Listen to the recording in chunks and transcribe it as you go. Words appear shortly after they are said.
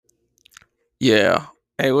Yeah.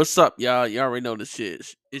 Hey, what's up, y'all? You already know this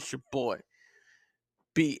shit. It's your boy,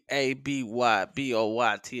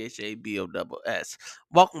 BABYBOYTHABOSS.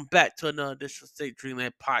 Welcome back to another edition of State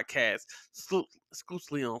Dreamland Podcast,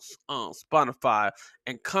 exclusively on Spotify,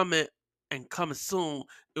 and coming soon.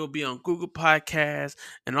 It will be on Google Podcasts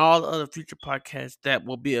and all the other future podcasts that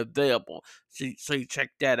will be available. So you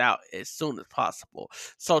check that out as soon as possible.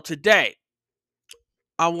 So today,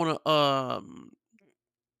 I want to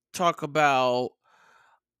talk about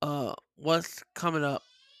what's coming up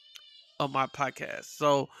on my podcast.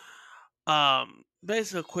 So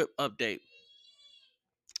basically a quick update.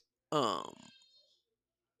 Um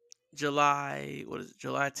July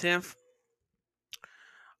 10th.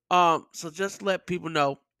 So just to let people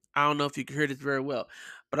know, I don't know if you can hear this very well,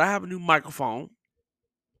 but I have a new microphone,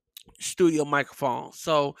 studio microphone.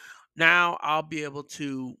 So now I'll be able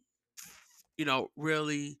to,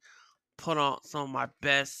 really put on some of my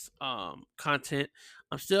best content.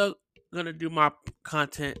 I'm still gonna do my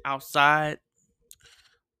content outside,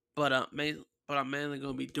 but I'm mainly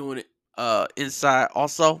gonna be doing it inside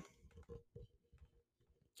also.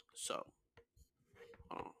 So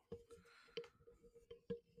um,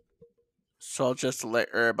 so just to let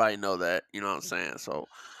everybody know that, you know what I'm saying. So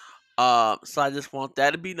I just want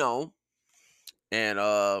that to be known, and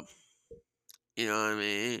you know what I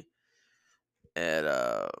mean,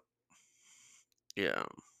 and yeah,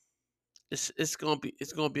 it's gonna be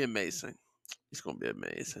amazing. It's gonna be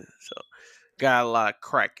amazing. So got a lot of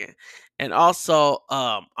cracking, and also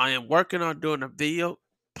I am working on doing a video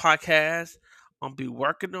podcast. I'll be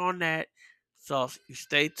working on that, so you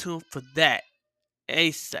stay tuned for that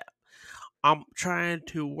ASAP. I'm trying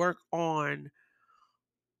to work on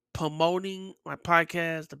promoting my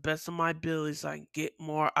podcast the best of my abilities so I can get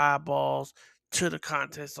more eyeballs to the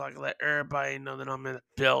content so I can let everybody know that I'm in the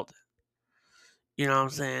building. You know what I'm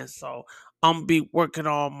saying? So I'm gonna be working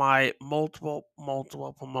on my multiple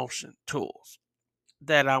promotion tools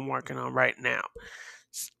that I'm working on right now.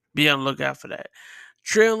 Be on the lookout for that.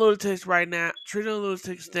 Trillion Lunatics right now, Trillion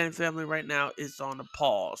Lunatics Stand Family right now is on the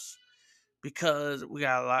pause because we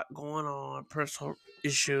got a lot going on, personal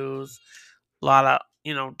issues, a lot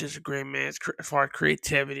of disagreements as far as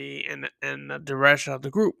creativity and the direction of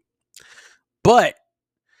the group. But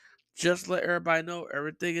just let everybody know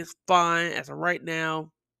everything is fine as of right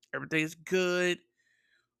now. Everything is good.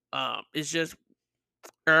 It's just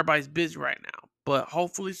everybody's busy right now. But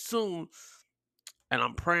hopefully soon, and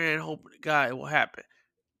I'm praying, hoping to God it will happen.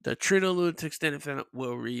 The Trino Lunatic Extended Family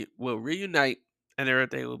will reunite and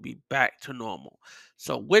everything will be back to normal.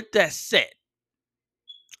 So with that said,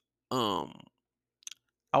 um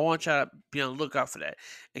I want y'all to be on the lookout for that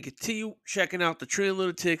and continue checking out the Trino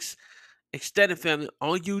Lunatics Extended Family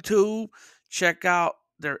on YouTube. Check out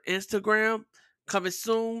their Instagram. Coming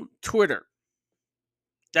soon, Twitter.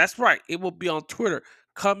 That's right. It will be on Twitter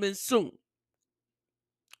coming soon.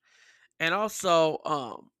 And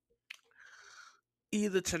also,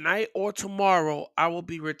 either tonight or tomorrow, I will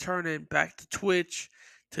be returning back to Twitch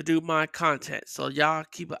to do my content. So y'all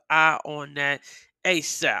keep an eye on that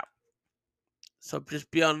ASAP. So just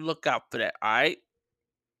be on the lookout for that, alright?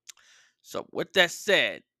 So with that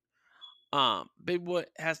said, Baby Boy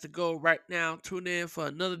has to go right now. Tune in for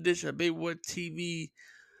another edition of Baby Boy TV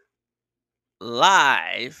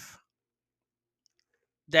Live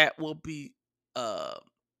that will be uh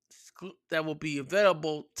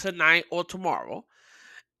available tonight or tomorrow.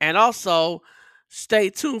 And also stay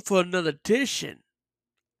tuned for another edition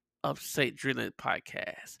of St. Dreamland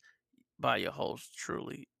Podcast by your host,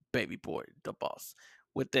 truly, Baby Boy, the boss.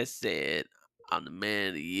 With that said, I'm the man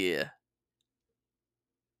of the year.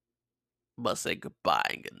 Must say goodbye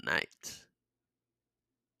and good night.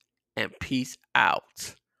 And peace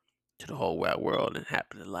out to the whole wide world and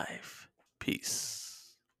happy life. Peace.